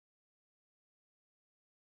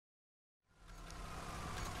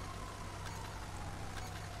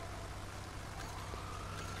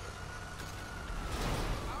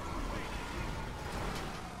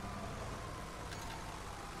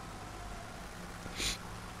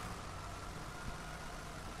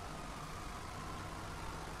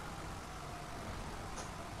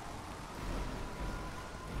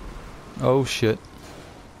Oh shit.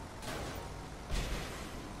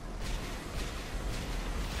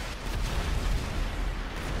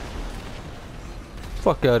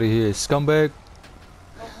 Fuck out of here, scumbag.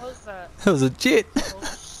 What was that? That was a jet. Oh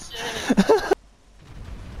shit.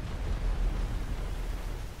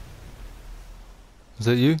 Is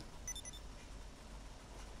that you?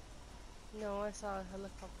 No, I saw a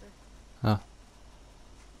helicopter. Ah.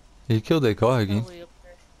 You killed that guy again. Way up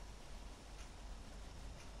there.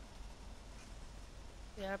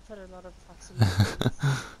 Yeah, I put a lot of proximity.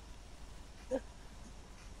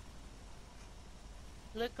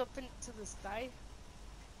 Look up into the sky.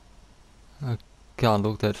 I can't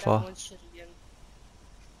look that That far. one shit again.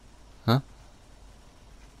 Huh?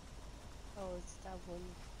 Oh, it's that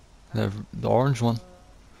one. The orange one.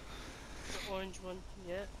 The orange one,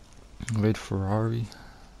 yeah. Red Ferrari.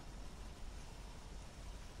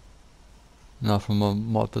 Now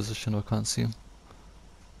from my position I can't see him.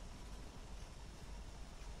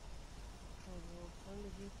 Oh, well, find a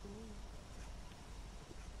view for me.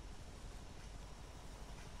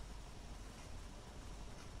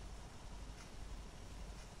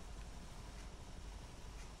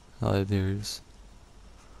 Oh, there he is.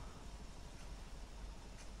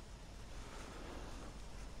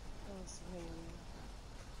 I don't see him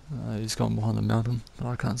anymore. He's gone behind the mountain, but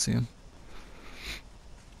I can't see him.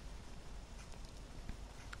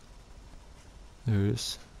 There he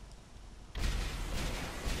is.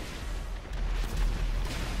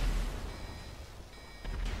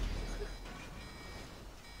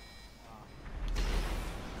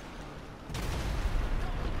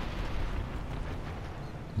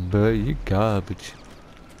 But you garbage.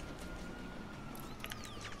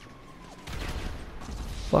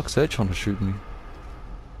 Fuck's that trying to shoot me?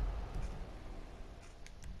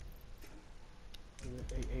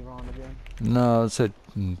 Aaron again? No, it said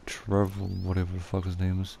Trevor, whatever the fuck his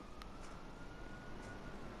name is.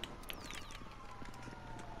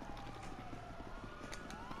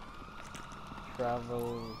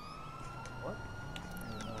 Travel. What?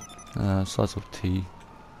 I don't know. Starts with T.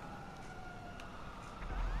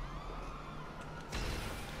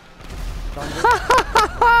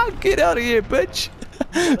 Get out of here, bitch!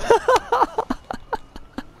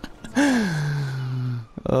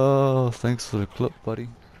 Oh, thanks for the clip, buddy.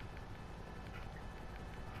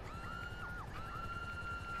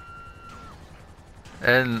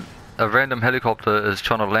 And a random helicopter is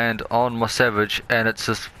trying to land on my Savage, and it's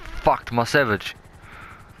just fucked my Savage.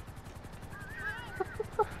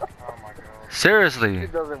 Oh my god. Seriously.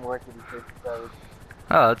 It doesn't work if you take the Savage.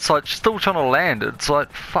 Oh, it's like still trying to land. It's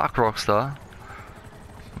like, fuck, Rockstar.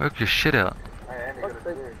 Work your shit out. Hey, Andy, got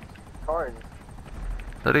a card.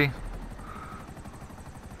 Did he?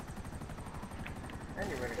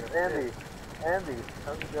 Andy,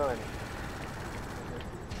 how's it going?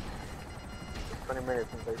 20 minutes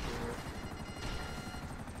since I seen you.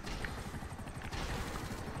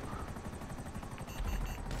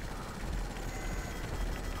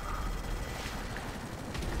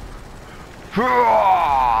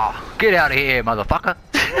 Get out of here, motherfucker!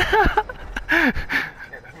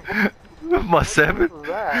 With my Savage.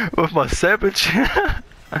 With my Savage.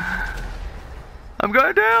 I'm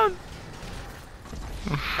going down.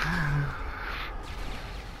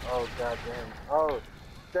 Oh, goddamn. Oh,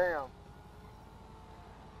 damn.